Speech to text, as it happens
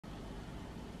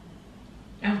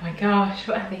Oh my gosh,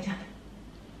 what have they done?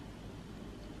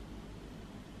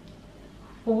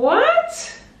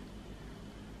 What?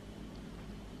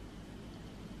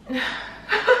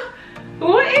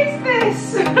 What is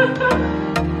this?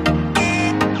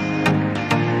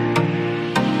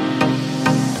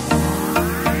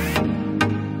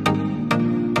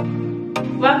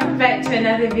 Welcome back to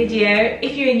another video.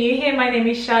 If you're new here, my name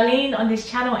is Charlene. On this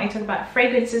channel I talk about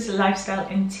fragrances, lifestyle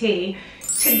and tea.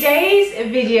 Today's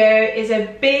video is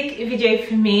a big video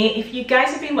for me. If you guys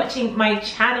have been watching my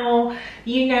channel,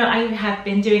 you know I have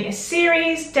been doing a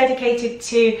series dedicated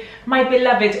to my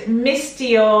beloved Miss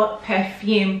Dior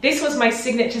perfume. This was my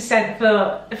signature scent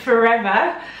for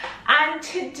forever. And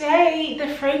today the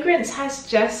fragrance has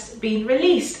just been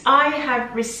released. I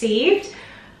have received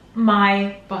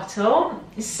my bottle,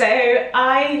 so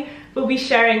I will be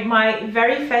sharing my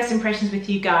very first impressions with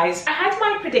you guys. I had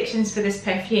my predictions for this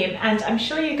perfume, and I'm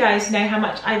sure you guys know how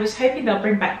much I was hoping they'll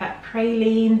bring back that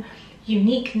praline,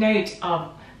 unique note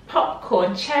of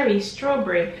popcorn, cherry,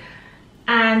 strawberry.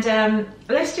 And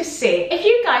let's just see. If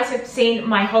you guys have seen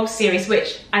my whole series,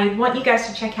 which I want you guys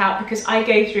to check out because I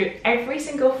go through every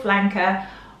single flanker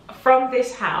from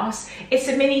this house. It's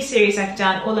a mini series I've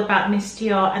done all about Miss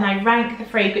Dior, and I rank the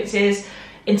fragrances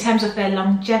in terms of their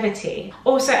longevity.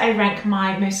 Also, I rank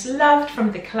my most loved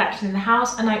from the collection in the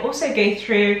house, and I also go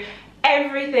through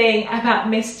everything about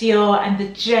Miss Dior and the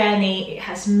journey it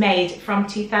has made from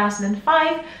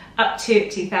 2005 up to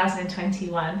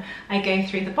 2021. I go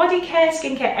through the body care,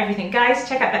 skincare, everything. Guys,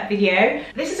 check out that video.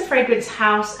 This is a fragrance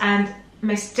house and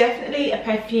most definitely a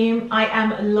perfume I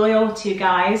am loyal to,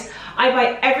 guys. I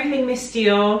buy everything Miss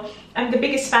Dior. I'm the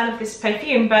biggest fan of this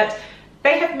perfume, but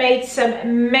they have made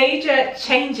some major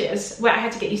changes where I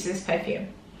had to get used to this perfume.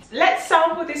 Let's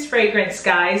sample this fragrance,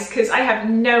 guys, because I have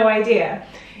no idea.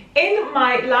 In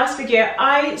my last video,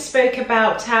 I spoke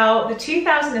about how the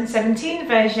 2017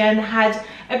 version had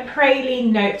a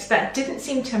praline note that didn't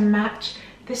seem to match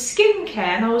the skincare,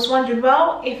 and I was wondering,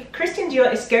 well, if Christian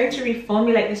Dior is going to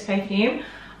reformulate this perfume,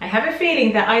 I have a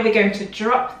feeling they're either going to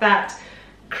drop that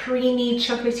creamy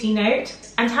chocolatey note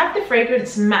and have the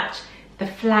fragrance match the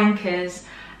flankers.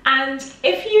 And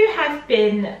if you have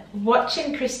been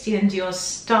watching Christian Dior's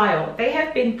style, they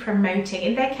have been promoting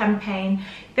in their campaign,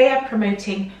 they are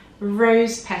promoting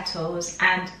rose petals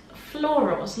and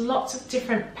florals, lots of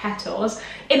different petals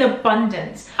in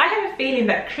abundance. I have a feeling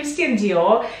that Christian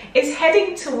Dior is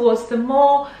heading towards the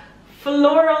more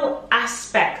floral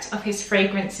aspect of his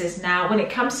fragrances now. When it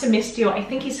comes to Miss Dior, I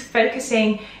think he's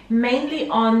focusing mainly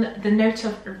on the note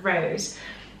of rose.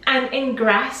 And in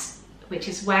Grass, which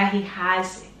is where he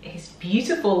has his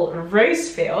beautiful rose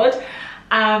field,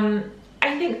 I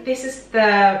think this is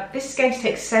going to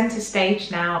take center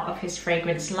stage now of his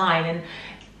fragrance line, and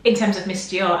in terms of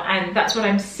Miss Dior, and that's what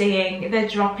I'm seeing. They're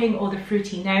dropping all the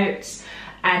fruity notes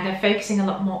and they're focusing a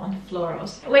lot more on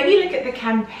florals. When you look at the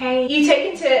campaign, you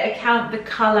take into account the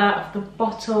color of the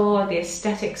bottle, the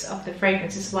aesthetics of the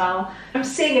fragrance as well. I'm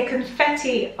seeing a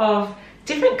confetti of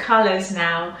different colors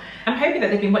now. I'm hoping that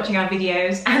they've been watching our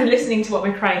videos and listening to what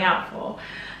we're crying out for.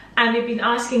 And we've been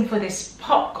asking for this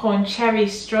popcorn, cherry,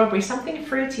 strawberry, something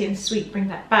fruity and sweet, bring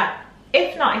that back.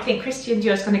 If not, I think Christian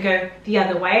Dior is going to go the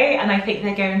other way, and I think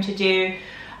they're going to do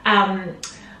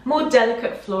more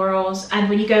delicate florals. And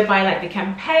when you go by like the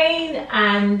campaign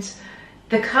and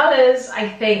the colors, I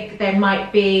think there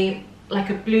might be like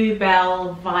a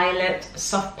bluebell, violet,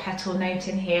 soft petal note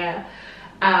in here.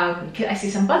 I see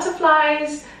some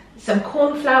butterflies, some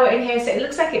cornflower in here, so it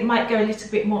looks like it might go a little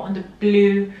bit more on the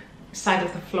blue side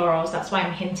of the florals. That's why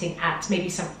I'm hinting at maybe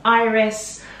some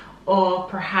iris or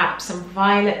perhaps some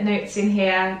violet notes in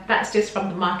here. That's just from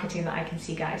the marketing that I can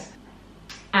see, guys.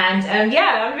 And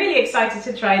yeah, I'm really excited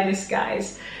to try this,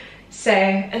 guys. So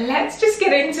let's just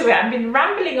get into it. I've been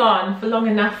rambling on for long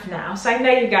enough now, so I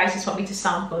know you guys just want me to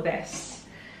sample this.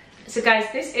 So guys,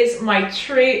 this is my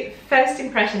true first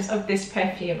impressions of this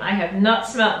perfume. I have not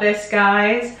smelt this,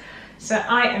 guys. So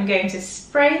I am going to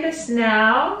spray this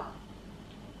now.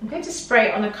 I'm going to spray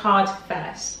it on a card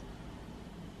first.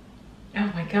 Oh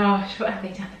my gosh, what have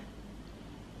they done?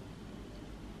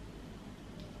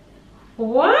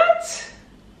 What?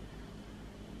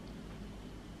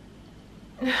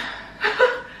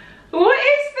 What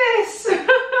is this?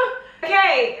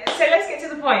 Okay, so let's get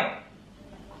to the point.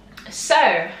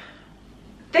 So,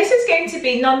 this is going to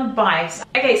be non-biased.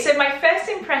 Okay, so my first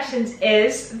impressions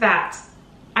is that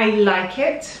I like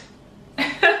it.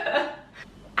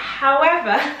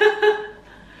 However,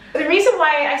 the reason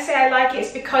why I say I like it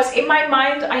is because in my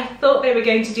mind I thought they were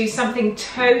going to do something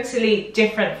totally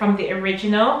different from the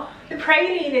original. The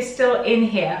praline is still in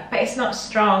here, but it's not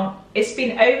strong. It's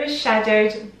been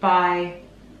overshadowed by...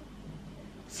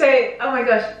 So, oh my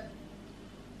gosh.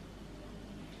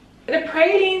 The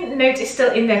praline note is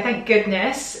still in there, thank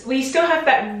goodness. We still have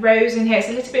that rose in here. It's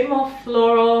a little bit more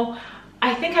floral.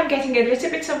 I think I'm getting a little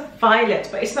bit of violet,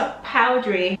 but it's not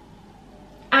powdery.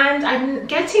 And I'm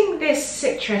getting this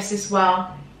citrus as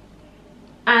well.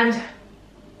 And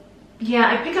yeah,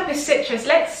 I pick up a citrus.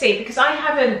 Let's see, because I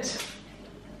haven't...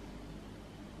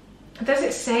 Does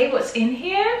it say what's in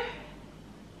here?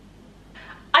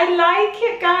 I like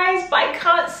it, guys, but I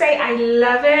can't say I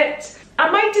love it.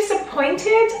 Am I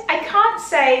disappointed? I can't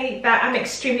say that I'm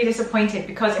extremely disappointed,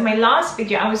 because in my last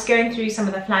video I was going through some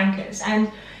of the flankers,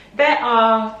 and there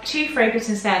are 2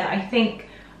 fragrances there that I think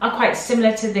are quite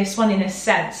similar to this one in a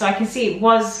sense. So I can see it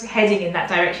was heading in that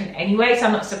direction anyway, so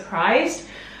I'm not surprised.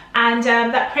 And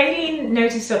that praline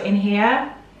note is still in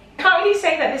here. I can't really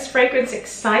say that this fragrance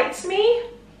excites me,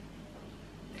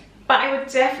 but I would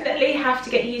definitely have to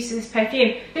get used to this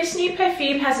perfume. This new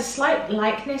perfume has a slight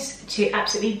likeness to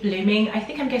Absolutely Blooming. I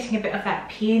think I'm getting a bit of that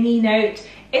peony note.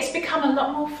 It's become a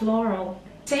lot more floral.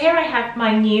 So here I have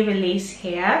my new release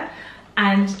here,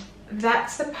 and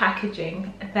that's the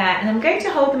packaging there. And I'm going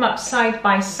to hold them up side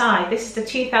by side. This is the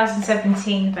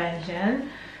 2017 version.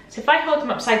 So if I hold them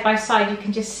up side by side, you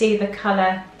can just see the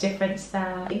color difference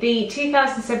there. The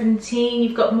 2017,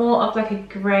 you've got more of like a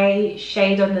gray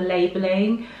shade on the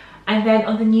labeling. And then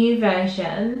on the new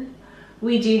version,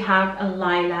 we do have a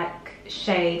lilac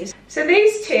shade. So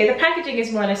these two, the packaging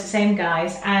is more or less the same,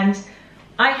 guys. And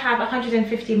I have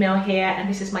 150 ml here, and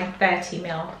this is my 30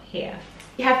 ml here.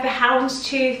 You have the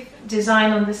houndstooth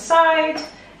design on the side.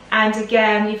 And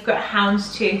again, you've got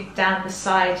houndstooth down the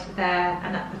side there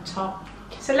and at the top.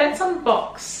 So let's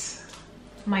unbox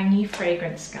my new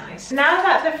fragrance, guys. Now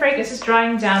that the fragrance is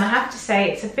drying down, I have to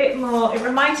say it's a bit more, it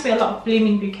reminds me a lot of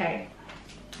Blooming Bouquet.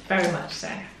 Very much so.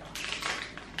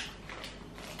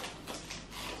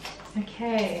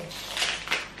 Okay.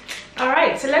 All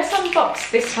right, so let's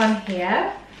unbox this one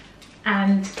here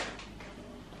and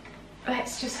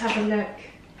let's just have a look.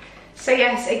 So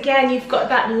yes, again, you've got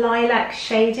that lilac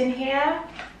shade in here.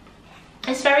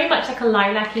 It's very much like a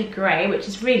lilac-y grey, which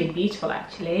is really beautiful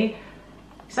actually.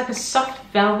 It's like a soft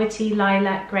velvety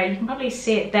lilac grey. You can probably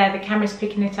see it there. The camera's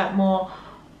picking it up more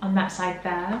on that side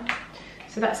there.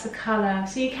 So that's the colour.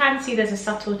 So you can see there's a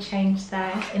subtle change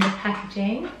there in the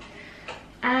packaging.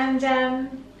 And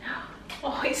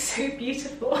oh, it's so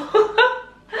beautiful.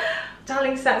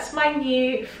 Darlings, that's my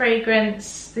new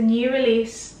fragrance, the new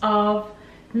release of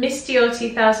Miss Dior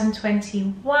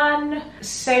 2021.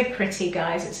 So pretty,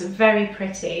 guys. It's very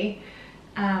pretty.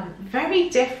 Very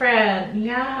different.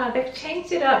 Yeah, they've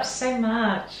changed it up so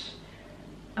much.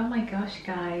 Oh my gosh,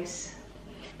 guys.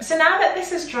 So now that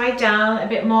this has dried down a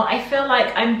bit more, I feel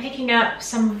like I'm picking up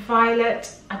some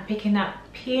violet, I'm picking up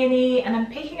peony, and I'm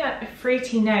picking up a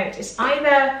fruity note. It's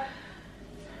either,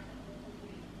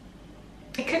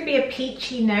 it could be a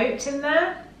peachy note in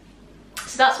there.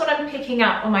 So that's what I'm picking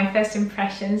up on my first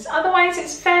impressions. Otherwise,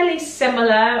 it's fairly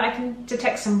similar. I can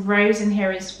detect some rose in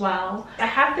here as well. I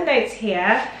have the notes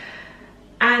here.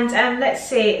 And let's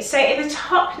see. So in the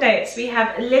top notes, we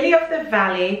have Lily of the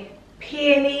Valley,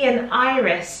 Peony and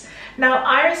Iris. Now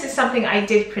Iris is something I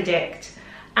did predict.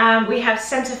 We have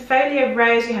Centifolia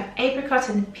Rose, we have Apricot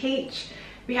and Peach,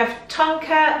 we have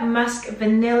Tonka, Musk,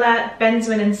 Vanilla,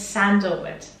 Benzoin and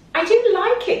Sandalwood. I do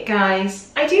like it,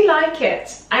 guys. I do like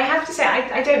it. I have to say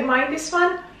I don't mind this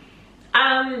one.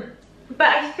 But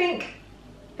I think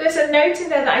there's a note in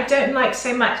there that I don't like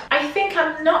so much. I think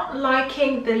I'm not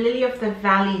liking the Lily of the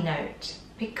Valley note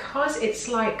because it's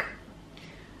like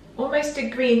almost a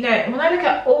green note. And when I look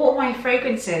at all my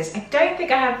fragrances, I don't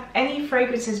think I have any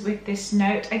fragrances with this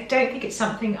note. I don't think it's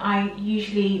something I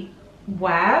usually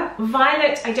wear.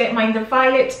 Violet, I don't mind the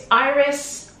violet.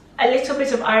 Iris, a little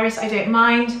bit of iris, I don't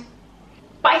mind.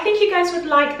 But I think you guys would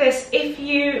like this. If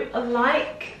you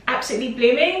like Absolutely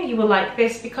Blooming, you will like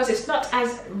this because it's not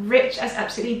as rich as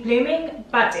Absolutely Blooming,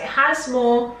 but it has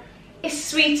more, it's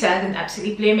sweeter than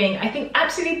Absolutely Blooming. I think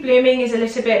Absolutely Blooming is a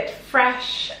little bit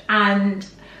fresh and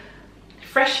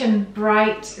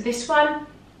bright. This one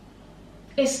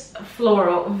is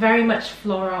floral, very much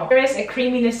floral. There is a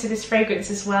creaminess to this fragrance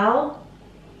as well.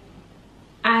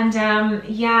 And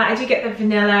yeah, I do get the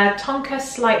vanilla. Tonka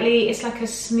slightly, it's like a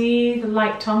smooth,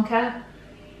 light Tonka.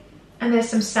 And there's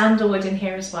some sandalwood in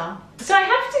here as well. So I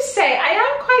have to say, I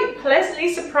am quite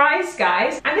pleasantly surprised,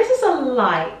 guys. And this is a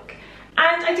like.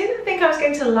 And I didn't think I was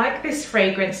going to like this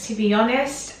fragrance, to be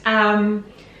honest.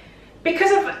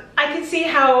 because I can see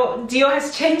how Dior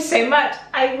has changed so much,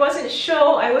 I wasn't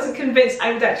sure, I wasn't convinced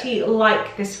I would actually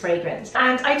like this fragrance.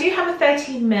 And I do have a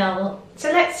 30ml,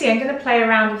 so let's see, I'm going to play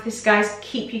around with this, guys,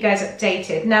 keep you guys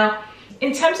updated. Now,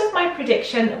 in terms of my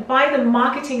prediction, by the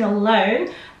marketing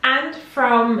alone and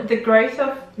from the growth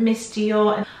of Miss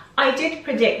Dior, I did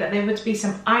predict that there would be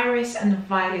some iris and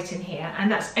violet in here,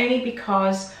 and that's only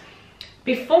because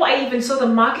before I even saw the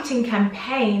marketing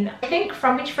campaign, I think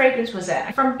from which fragrance was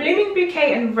it? From Blooming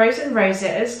Bouquet and Rose and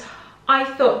Roses, I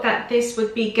thought that this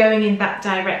would be going in that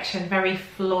direction, very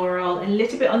floral, a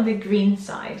little bit on the green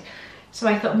side. So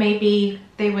I thought maybe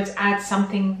they would add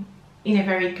something, you know,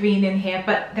 very green in here,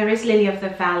 but there is Lily of the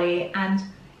Valley, and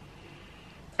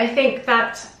I think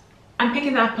that I'm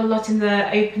picking that up a lot in the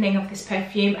opening of this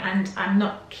perfume, and I'm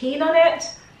not keen on it.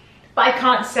 But I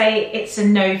can't say it's a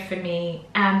no for me.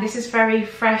 This is very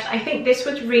fresh. I think this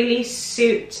would really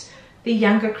suit the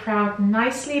younger crowd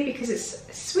nicely because it's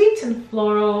sweet and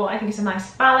floral. I think it's a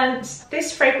nice balance.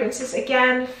 This fragrance is,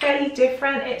 again, fairly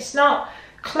different. It's not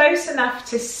close enough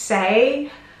to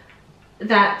say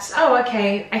that, oh,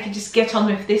 okay, I can just get on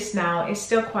with this now. It's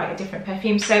still quite a different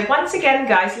perfume. So once again,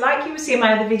 guys, like you will see in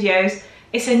my other videos,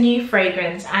 it's a new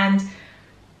fragrance, and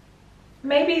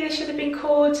maybe this should have been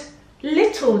called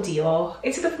Little Dior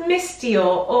instead of Miss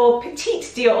Dior or Petite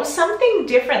Dior or something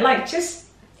different, like just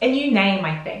a new name,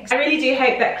 I think. I really do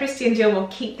hope that Christian Dior will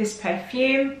keep this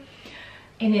perfume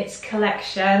in its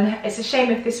collection. It's a shame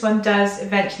if this one does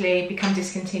eventually become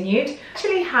discontinued. I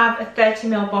actually have a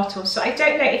 30ml bottle, so I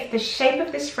don't know if the shape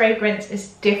of this fragrance is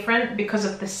different because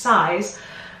of the size,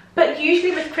 but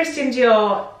usually with Christian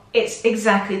Dior, it's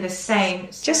exactly the same.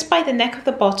 Just by the neck of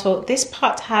the bottle, this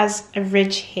part has a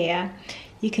ridge here.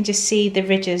 You can just see the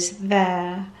ridges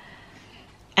there.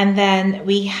 And then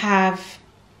we have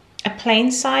a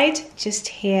plain side just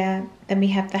here. Then we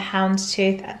have the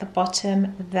houndstooth at the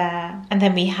bottom there. And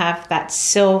then we have that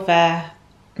silver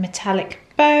metallic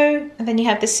bow. And then you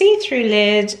have the see-through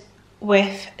lid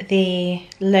with the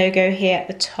logo here at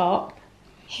the top.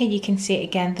 Here you can see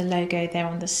again the logo there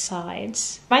on the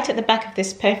sides. Right at the back of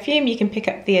this perfume, you can pick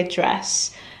up the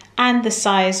address and the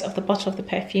size of the bottle of the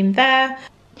perfume there.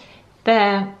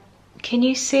 There, can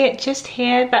you see it just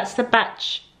here? That's the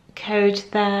batch code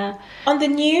there. On the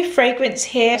new fragrance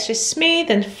here, it's just smooth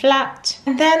and flat.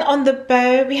 And then on the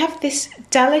bow, we have this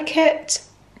delicate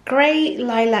grey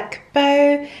lilac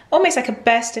bow, almost like a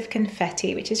burst of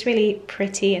confetti, which is really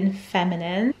pretty and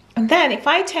feminine. And then if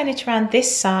I turn it around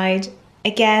this side,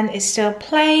 again, it's still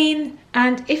plain.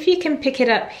 And if you can pick it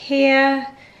up here,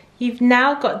 you've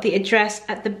now got the address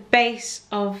at the base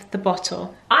of the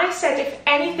bottle. I said, if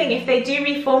anything, if they do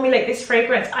reformulate this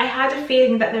fragrance, I had a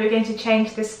feeling that they were going to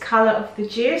change this color of the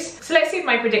juice. So let's see if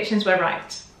my predictions were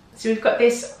right. So we've got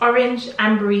this orange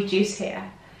ambery juice here.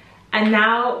 And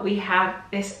now we have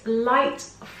this light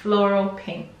floral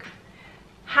pink.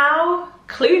 How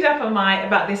clued up am I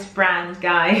about this brand,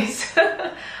 guys?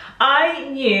 I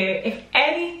knew if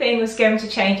anything was going to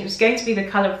change, it was going to be the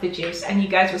color of the juice, and you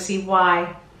guys will see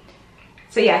why.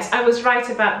 So yes, I was right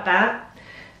about that.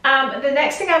 The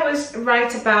next thing I was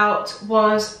right about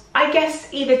was, I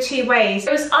guess, either two ways.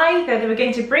 It was either they were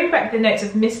going to bring back the notes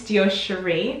of Miss Dior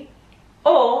Cherie,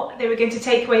 or they were going to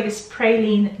take away this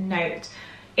praline note.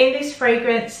 In this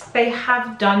fragrance, they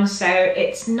have done so.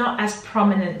 It's not as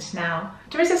prominent now.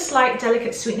 There is a slight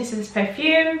delicate sweetness to this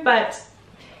perfume, but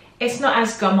it's not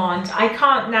as gourmand. I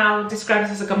can't now describe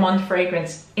this as a gourmand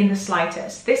fragrance in the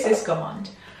slightest. This is gourmand.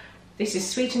 This is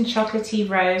sweet and chocolatey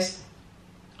rose,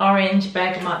 orange,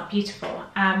 bergamot, beautiful.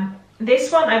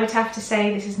 This one, I would have to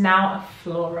say, this is now a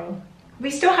floral.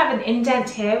 We still have an indent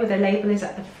here where the label is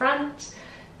at the front.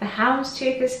 The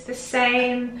houndstooth is the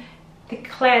same, the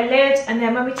clear lid, and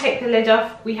then when we take the lid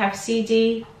off, we have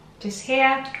CD just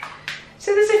here.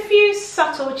 So there's a few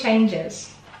subtle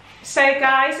changes. So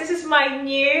guys, this is my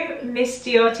new Miss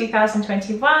Dior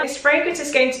 2021. This fragrance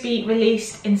is going to be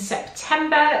released in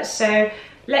September, so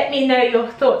let me know your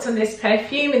thoughts on this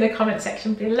perfume in the comment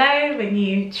section below. When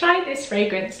you try this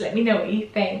fragrance, let me know what you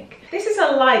think. This is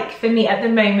a like for me at the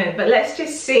moment, but let's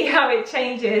just see how it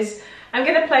changes. I'm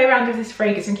going to play around with this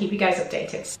fragrance and keep you guys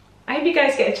updated. I hope you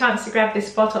guys get a chance to grab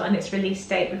this bottle and its release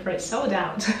date before it's sold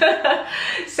out.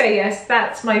 So yes,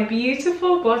 that's my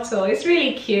beautiful bottle. It's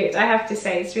really cute, I have to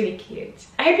say, it's really cute.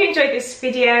 I hope you enjoyed this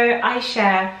video. I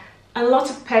share a lot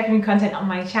of perfume content on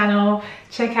my channel.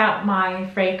 Check out my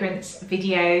fragrance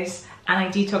videos, and I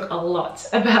do talk a lot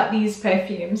about these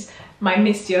perfumes, my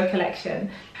Miss Dior collection.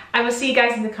 I will see you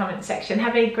guys in the comment section.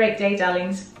 Have a great day,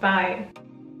 darlings. Bye.